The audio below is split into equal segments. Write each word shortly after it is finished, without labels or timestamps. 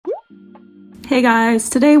Hey guys,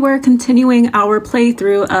 today we're continuing our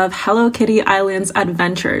playthrough of Hello Kitty Island's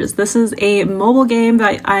Adventures. This is a mobile game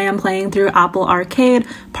that I am playing through Apple Arcade.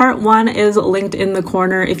 Part 1 is linked in the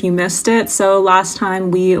corner if you missed it. So last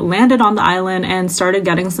time we landed on the island and started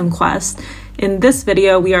getting some quests. In this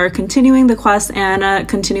video, we are continuing the quest and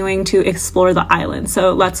continuing to explore the island.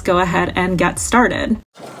 So let's go ahead and get started.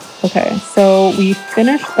 Okay, so we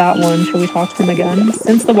finished that one. Should we talk to him again?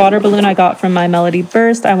 Since the water balloon I got from my Melody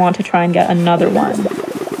burst, I want to try and get another one.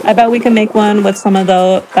 I bet we can make one with some of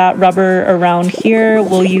that rubber around here.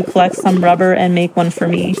 Will you collect some rubber and make one for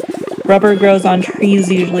me? Rubber grows on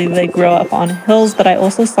trees. Usually they grow up on hills, but I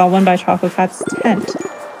also saw one by Choco Cat's tent.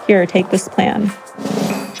 Here, take this plan.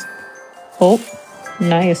 Oh,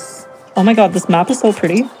 nice. Oh my god, this map is so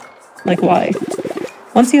pretty. Like, why?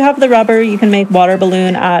 Once you have the rubber, you can make water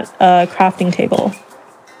balloon at a crafting table.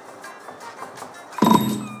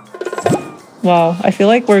 Wow, I feel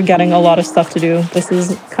like we're getting a lot of stuff to do. This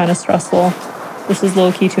is kind of stressful. This is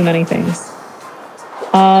low-key too many things.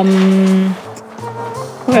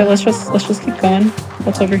 Okay, let's just keep going.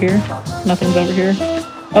 What's over here? Nothing's over here.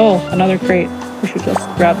 Oh, another crate. We should just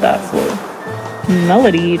grab that for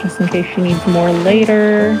Melody, just in case she needs more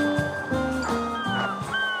later.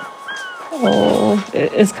 Oh,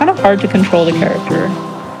 it's kind of hard to control the character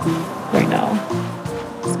right now.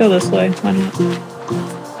 Let's go this way. Why not?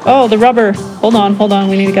 Oh, the rubber. Hold on.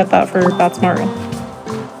 We need to get that for Batsmart.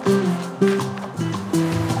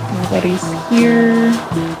 Nobody's here.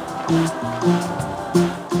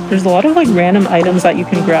 There's a lot of like random items that you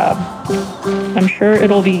can grab. I'm sure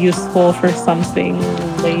it'll be useful for something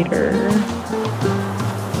later.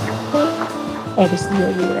 Oh, this is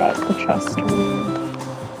where we were at, the chest.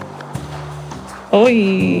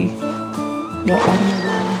 Oi! What am I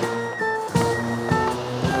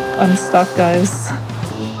doing? I'm stuck, guys.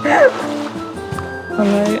 How do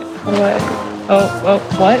I... Oh,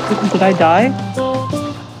 what? Did I die?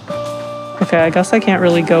 Okay, I guess I can't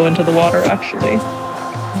really go into the water, actually.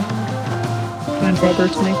 Find rubber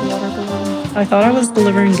to make a water balloon. I thought I was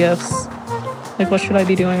delivering gifts. Like, what should I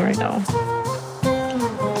be doing right now?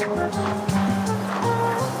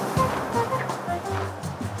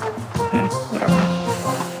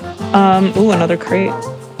 Ooh, another crate.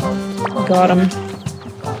 Got him.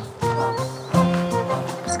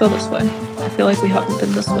 Let's go this way. I feel like we haven't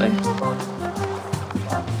been this way.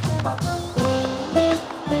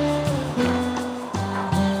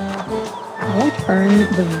 How do I turn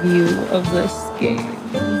the view of this game?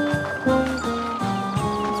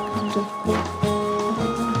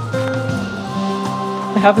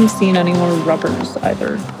 I haven't seen any more rubbers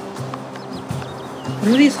either. What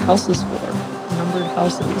are these houses for? Numbered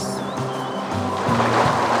houses.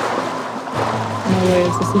 No way,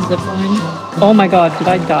 is this a zip line? Oh my god, did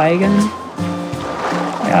I die again?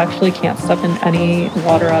 I actually can't step in any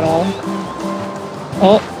water at all.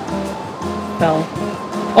 Oh. Fell.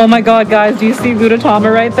 Oh my god, guys, do you see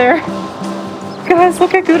Gudetama right there? Guys,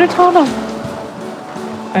 look at Gudetama!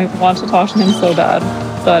 I want to talk to him so bad,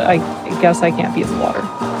 but I guess I can't be in the water.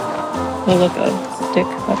 Oh look, a stick.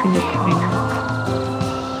 That thing is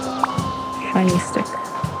shiny stick.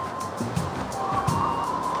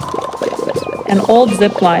 An old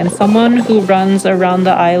zip line. Someone who runs around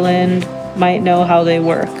the island might know how they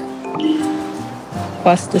work.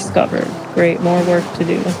 Quest discovered. Great, more work to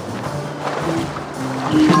do.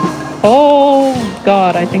 Oh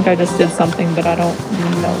god, I think I just did something, but I don't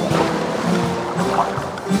know what.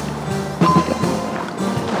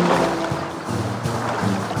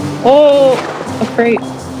 Oh, a crate.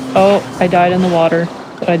 Oh, I died in the water,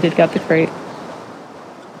 but I did get the crate.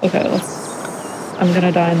 Okay, I'm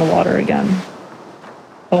gonna die in the water again.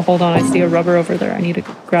 Oh, hold on, I see a rubber over there. I need to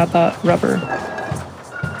grab that rubber.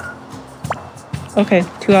 Okay,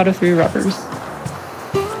 2 out of 3 rubbers.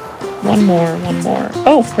 One more.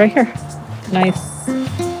 Oh, right here. Nice.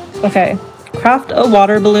 Okay, craft a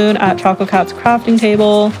water balloon at Choco Cat's crafting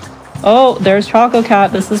table. Oh, there's Choco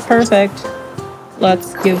Cat. This is perfect.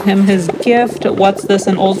 Let's give him his gift. What's this?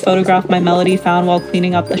 An old photograph my Melody found while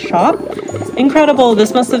cleaning up the shop? Incredible!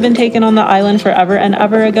 This must have been taken on the island forever and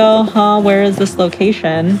ever ago. Huh? Where is this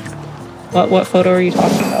location? What photo are you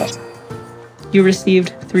talking about? You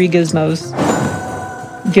received 3 gizmos.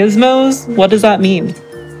 Gizmos? What does that mean?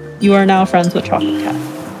 You are now friends with Choco Cat.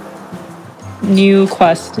 New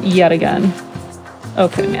quest yet again.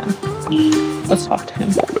 Okay, man. Let's talk to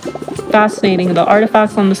him. Fascinating. The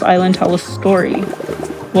artifacts on this island tell a story.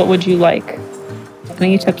 What would you like?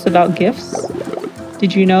 Any tips about gifts?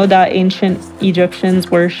 Did you know that ancient Egyptians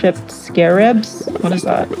worshipped scarabs? What is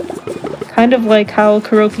that? Kind of like how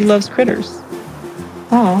Kuroki loves critters.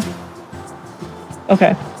 Oh.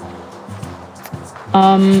 Okay.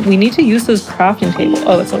 We need to use this crafting table.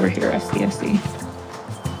 Oh, it's over here. I see.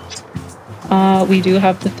 We do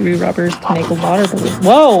have the 3 rubbers to make a water balloon.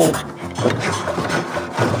 Whoa!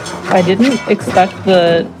 I didn't expect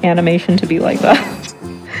the animation to be like that.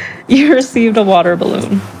 You received a water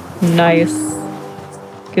balloon. Nice.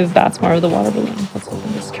 Give Batsmar the water balloon. Let's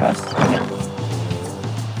open this chest.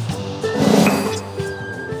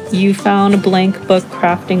 You found blank book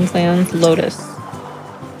crafting plans Lotus.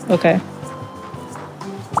 Okay.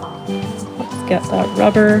 Let's get that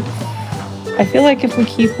rubber. I feel like if we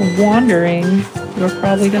keep wandering, we're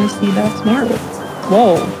probably gonna see Batsmar.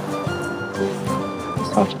 Whoa.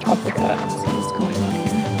 Just have to talk to that and see what's going on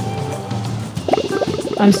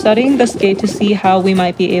here. I'm studying this gate to see how we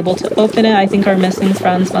might be able to open it. I think our missing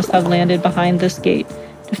friends must have landed behind this gate.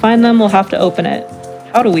 To find them, we'll have to open it.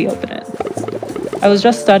 How do we open it? I was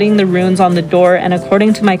just studying the runes on the door, and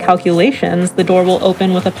according to my calculations, the door will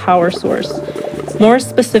open with a power source. More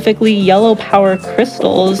specifically, yellow power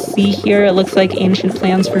crystals. See here, it looks like ancient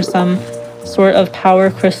plans for some sort of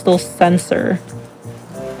power crystal sensor.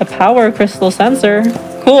 A power crystal sensor?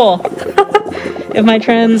 Cool. If my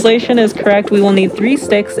translation is correct, we will need 3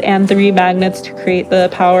 sticks and 3 magnets to create the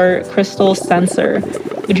power crystal sensor.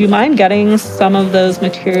 Would you mind getting some of those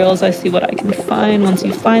materials? I see what I can find. Once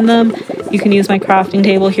you find them, you can use my crafting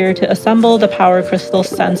table here to assemble the power crystal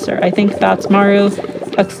sensor. I think Batsmaru,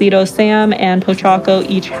 Tuxedo Sam, and Pochako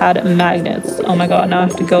each had magnets. Oh my god, now I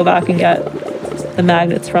have to go back and get the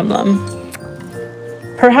magnets from them.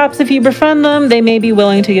 Perhaps if you befriend them, they may be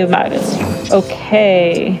willing to give magnets to you.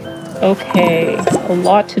 Okay. A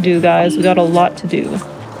lot to do, guys. We got a lot to do.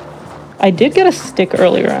 I did get a stick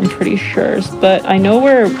earlier, I'm pretty sure, but I know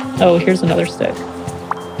where... Oh, here's another stick.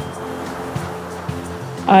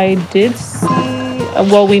 I did see...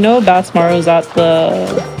 Well, we know Batsmaru's at the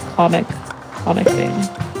comic thing.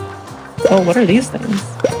 Oh, what are these things?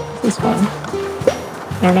 This is fun.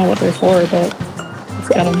 I don't know what they're for, but let's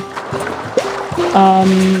get them.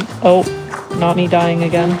 Oh, not me dying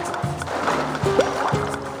again.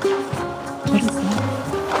 What is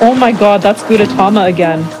that? Oh my god, that's Gudetama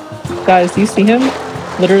again. Guys, do you see him?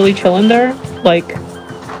 Literally chilling there? Like,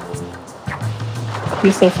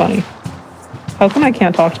 he's so funny. How come I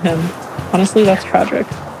can't talk to him? Honestly, that's tragic.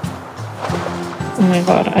 Oh my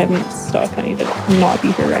god, I'm stuck. I need to not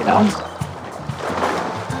be here right now.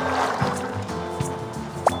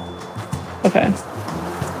 Okay.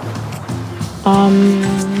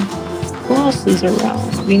 Who else is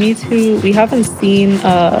around? We haven't seen,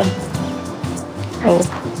 oh, hold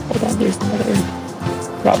on, there's another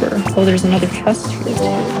rubber. Oh, there's another chest here too.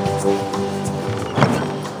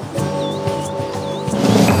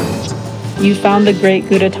 You found the Great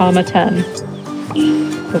Gudetama 10.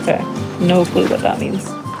 Okay, no clue what that means.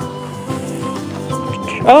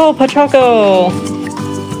 Oh, Pochako!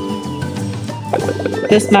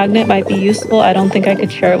 This magnet might be useful. I don't think I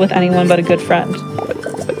could share it with anyone but a good friend.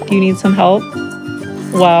 Do you need some help?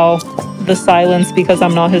 Wow, the silence because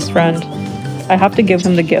I'm not his friend. I have to give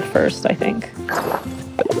him the gift first, I think.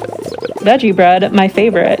 Veggie bread, my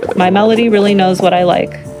favorite. My melody really knows what I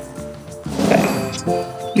like. Okay.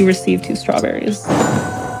 You received 2 strawberries.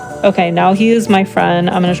 Okay, now he is my friend.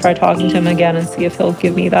 I'm gonna try talking to him again and see if he'll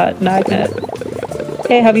give me that magnet.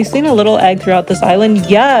 Hey, have you seen a little egg throughout this island?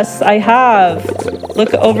 Yes, I have.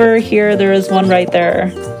 Look over here. There is one right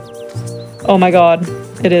there. Oh my god.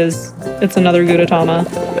 It is. It's another Gudetama.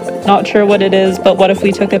 Not sure what it is, but what if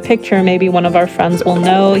we took a picture? Maybe one of our friends will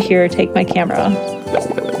know. Here, take my camera.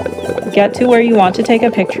 Get to where you want to take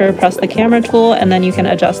a picture, press the camera tool, and then you can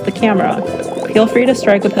adjust the camera. Feel free to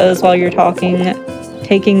strike a pose while you're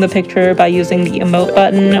taking the picture by using the emote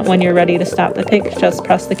button. When you're ready to snap the pic, just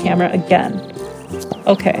press the camera again.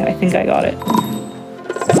 Okay, I think I got it.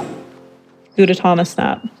 Gudetama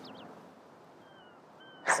snap.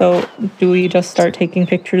 So, do we just start taking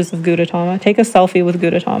pictures of Gudetama? Take a selfie with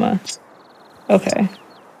Gudetama. Okay.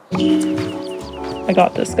 I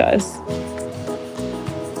got this, guys.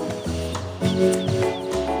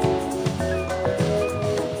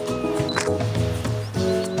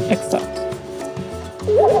 Accept.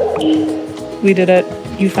 We did it.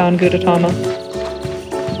 You found Gudetama.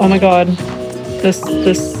 Oh my god. This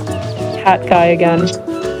hat guy again.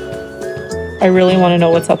 I really want to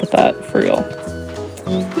know what's up with that, for real.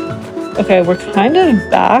 Okay, we're kind of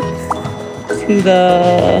back to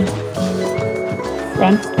the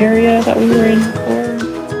front area that we were in before.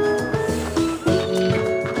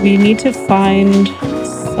 We need to find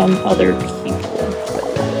some other people.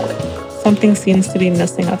 Something seems to be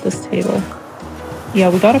missing at this table. Yeah,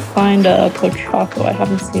 we gotta find Pochako. I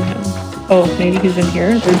haven't seen him. Oh, maybe he's in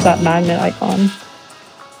here? There's that magnet icon.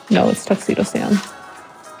 No, it's Tuxedo Sam.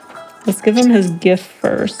 Let's give him his gift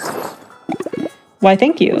first. Why,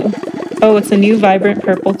 thank you. Oh, it's a new vibrant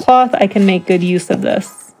purple cloth. I can make good use of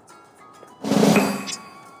this.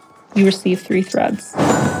 You receive 3 threads.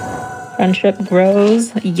 Friendship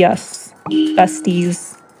grows. Yes.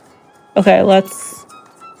 Besties. Okay, let's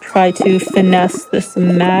try to finesse this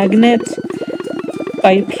magnet.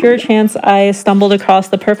 By pure chance, I stumbled across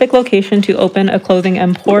the perfect location to open a clothing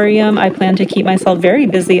emporium. I plan to keep myself very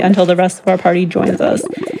busy until the rest of our party joins us.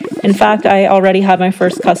 In fact, I already had my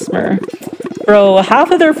first customer. Bro,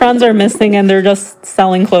 half of their friends are missing and they're just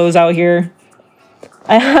selling clothes out here.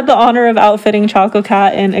 I had the honor of outfitting Choco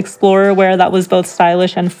Cat in Explorer wear that was both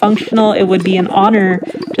stylish and functional. It would be an honor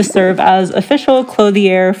to serve as official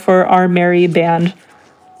clothier for our merry band.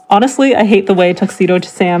 Honestly, I hate the way Tuxedo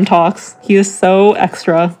Sam talks. He is so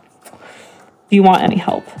extra. Do you want any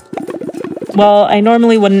help? Well, I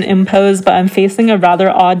normally wouldn't impose, but I'm facing a rather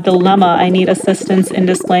odd dilemma. I need assistance in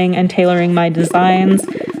displaying and tailoring my designs.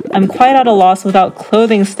 I'm quite at a loss without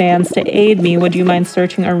clothing stands to aid me. Would you mind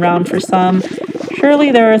searching around for some?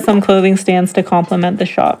 Surely there are some clothing stands to complement the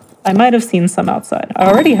shop. I might have seen some outside. I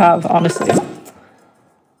already have, honestly.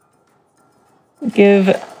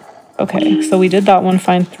 Okay, so we did that one.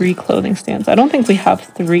 Find 3 clothing stands. I don't think we have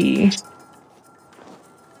 3.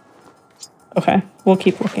 Okay, we'll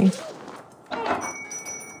keep looking.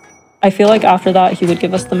 I feel like after that, he would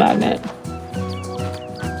give us the magnet.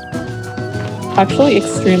 Actually,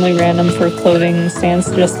 extremely random for clothing stands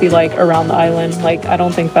to just be like around the island. Like, I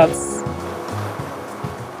don't think that's...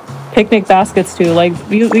 Picnic baskets too. Like,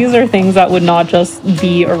 these are things that would not just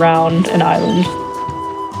be around an island.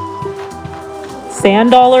 Sand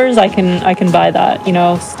dollars, I can buy that. You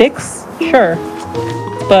know, sticks, sure.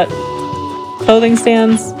 But clothing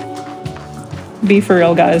stands, be for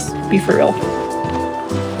real, guys. Be for real.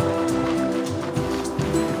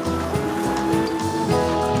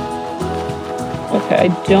 Okay, I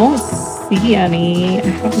don't see any. I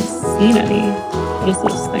haven't seen any. What is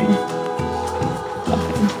this thing?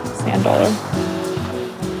 Nothing. Sand dollar.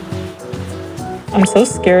 I'm so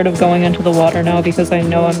scared of going into the water now because I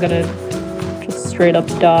know I'm gonna just straight up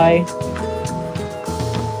die.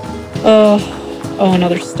 Oh,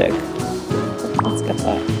 another stick. Let's get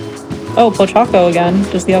that. Oh, Pochaco again.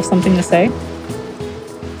 Does he have something to say?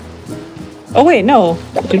 Oh wait, no.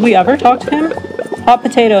 Did we ever talk to him? Hot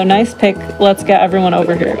potato, nice pick. Let's get everyone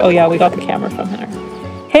over here. Oh yeah, we got the camera from there.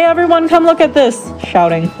 Hey everyone, come look at this!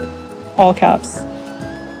 Shouting. All caps.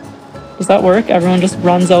 Does that work? Everyone just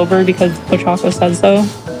runs over because Pochaco said so?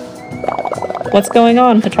 What's going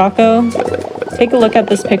on, Pochaco? Take a look at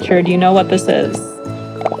this picture. Do you know what this is?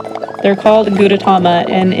 They're called gudetama,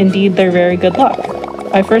 and indeed they're very good luck.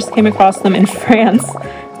 I first came across them in France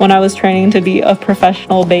when I was training to be a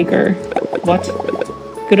professional baker. What?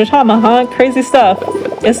 Gudetama, huh? Crazy stuff.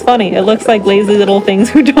 It's funny. It looks like lazy little things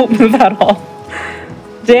who don't move at all.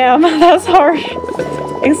 Damn, that's harsh.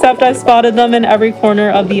 Except I've spotted them in every corner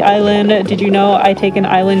of the island. Did you know I take an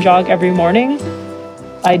island jog every morning?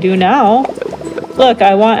 I do now. Look,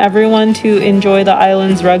 I want everyone to enjoy the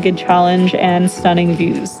island's rugged challenge and stunning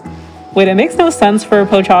views. Wait, it makes no sense for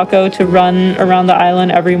Pochaco to run around the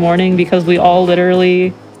island every morning because we all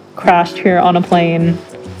literally crashed here on a plane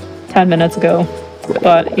 10 minutes ago.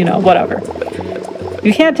 But, you know, whatever.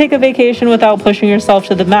 You can't take a vacation without pushing yourself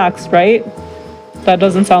to the max, right? That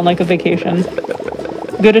doesn't sound like a vacation.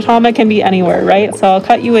 Gudetama can be anywhere, right? So I'll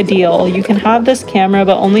cut you a deal. You can have this camera,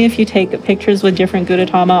 but only if you take pictures with different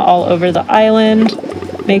Gudetama all over the island.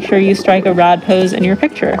 Make sure you strike a rad pose in your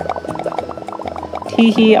picture.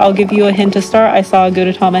 Teehee, I'll give you a hint to start. I saw a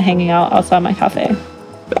Gudetama hanging out outside my cafe.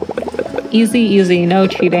 Easy, easy, no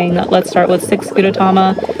cheating. Let's start with 6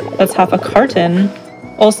 Gudetama. That's half a carton.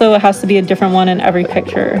 Also, it has to be a different one in every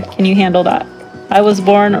picture. Can you handle that? I was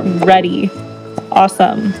born ready.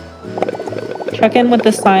 Awesome. Check in with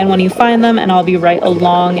the sign when you find them, and I'll be right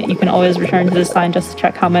along. You can always return to the sign just to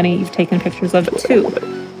check how many you've taken pictures of, too.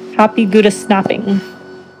 Happy Gouda snapping.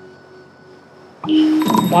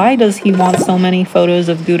 Why does he want so many photos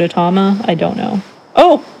of Gudetama? I don't know.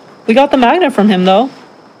 Oh, we got the magnet from him, though.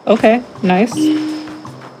 Okay, nice.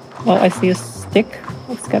 Well, I see a stick.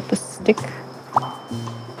 Let's get the stick.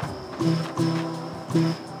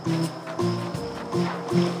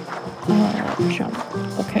 Jump.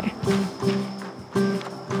 Okay.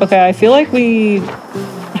 Okay, I feel like we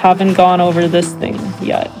haven't gone over this thing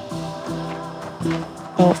yet.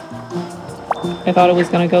 Oh. I thought it was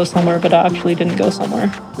gonna go somewhere, but it actually didn't go somewhere.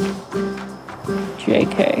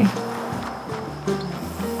 JK.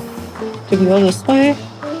 Did we go this way?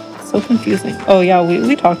 It's so confusing. Oh yeah,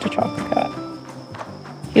 we talked to Choco Cat.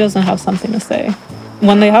 He doesn't have something to say.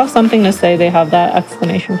 When they have something to say, they have that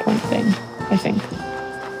exclamation point thing, I think.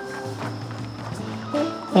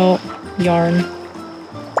 Oh, yarn.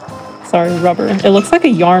 Sorry, rubber. It looks like a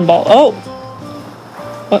yarn ball. Oh!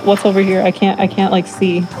 What's over here? I can't like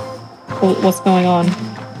see what's going on.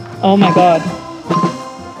 Oh my god.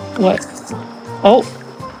 What? Oh!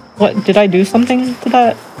 What? Did I do something to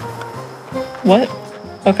that? What?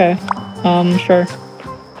 Okay. Sure.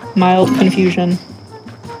 Mild confusion.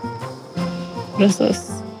 What is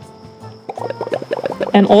this?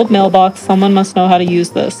 An old mailbox. Someone must know how to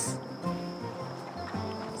use this.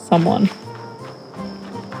 Someone.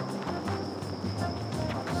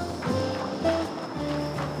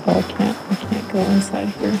 Oh, I can't go inside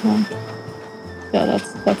here, huh? Yeah,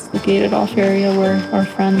 that's the gated off area where our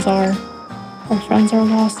friends are. Our friends are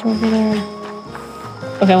lost over there.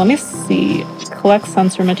 Okay, let me see. Collect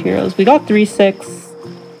sensor materials. We got 3-6.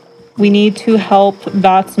 We need to help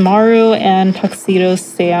Batsmaru and Tuxedo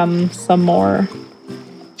Sam some more.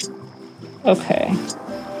 Okay.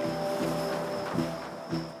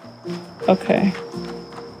 Okay.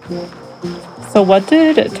 So what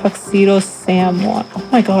did Tuxedo Sam want? Oh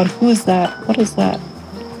my god, who is that? What is that?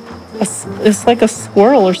 It's like a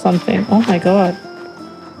squirrel or something. Oh my god.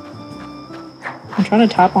 I'm trying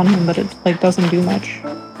to tap on him, but it like doesn't do much.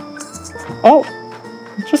 Oh!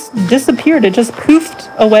 It just disappeared. It just poofed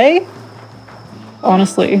away.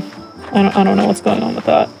 Honestly, I don't know what's going on with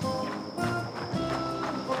that.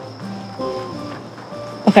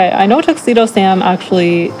 Okay, I know Tuxedo Sam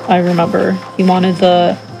actually, I remember. He wanted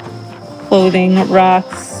the clothing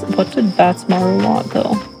racks. What did Batsmaru want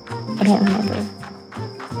though? I don't remember.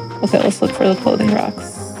 Okay, let's look for the clothing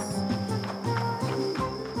racks.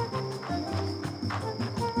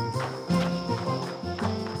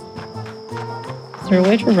 Is there a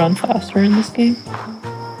way to run faster in this game?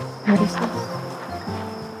 What is this?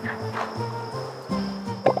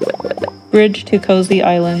 Bridge to Cozy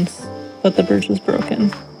Islands, but the bridge is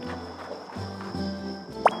broken.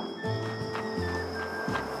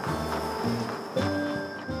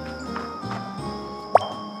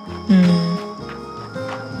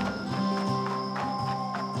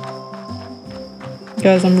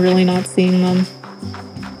 Guys, I'm really not seeing them.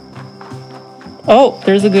 Oh,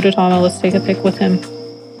 there's a gudetama. Let's take a pic with him.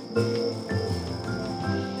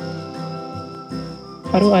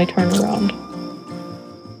 How do I turn around?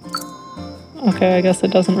 Okay, I guess it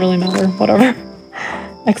doesn't really matter. Whatever.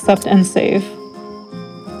 Accept and save.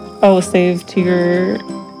 Oh, save to your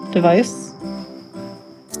device?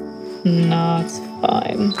 No, it's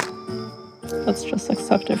fine. Let's just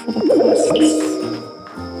accept it for the quests.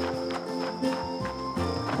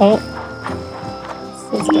 Oh.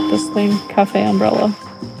 So let's get this thing. Cafe umbrella.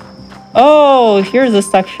 Oh, here's a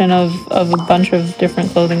section of a bunch of different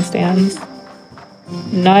clothing stands.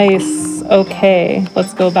 Nice. Okay,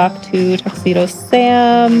 let's go back to Tuxedo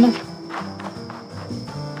Sam.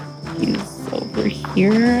 He's over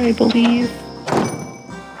here, I believe.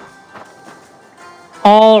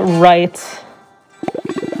 All right.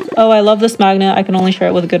 Oh, I love this magnet. I can only share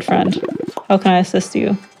it with a good friend. How can I assist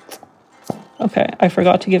you? Okay, I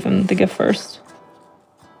forgot to give him the gift first.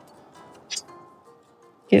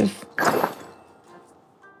 Give.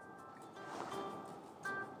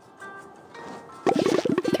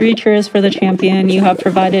 Three cheers for the champion. You have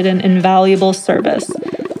provided an invaluable service.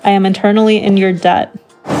 I am eternally in your debt.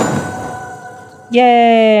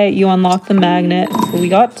 Yay! You unlocked the magnet. So we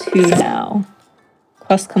got 2 now.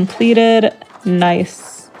 Quest completed.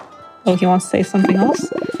 Nice. Oh, he wants to say something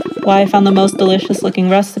else? Why, I found the most delicious looking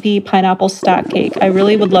recipe, pineapple stack cake. I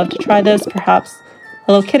really would love to try this. Perhaps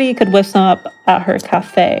Hello Kitty could whip some up at her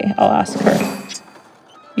cafe. I'll ask her.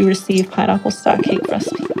 You received pineapple stack cake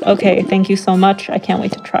recipe. Okay, thank you so much. I can't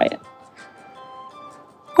wait to try it.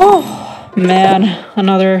 Oh, man.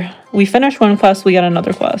 Another... We finish one quest, we get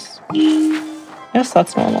another quest. Yes,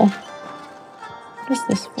 that's normal. What is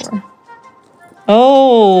this for?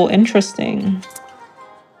 Oh, interesting.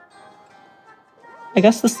 I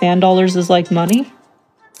guess the sand dollars is like money.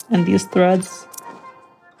 And these threads.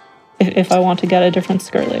 If I want to get a different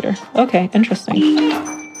skirt later. Okay, interesting.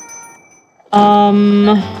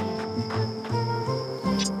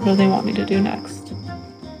 What do they want me to do next?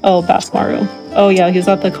 Oh, Batsmaru. Oh yeah, he's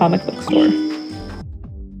at the comic book store.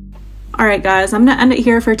 Alright guys, I'm going to end it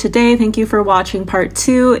here for today. Thank you for watching part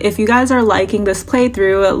 2. If you guys are liking this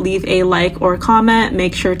playthrough, leave a like or comment.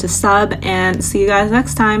 Make sure to sub and see you guys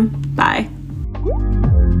next time. Bye.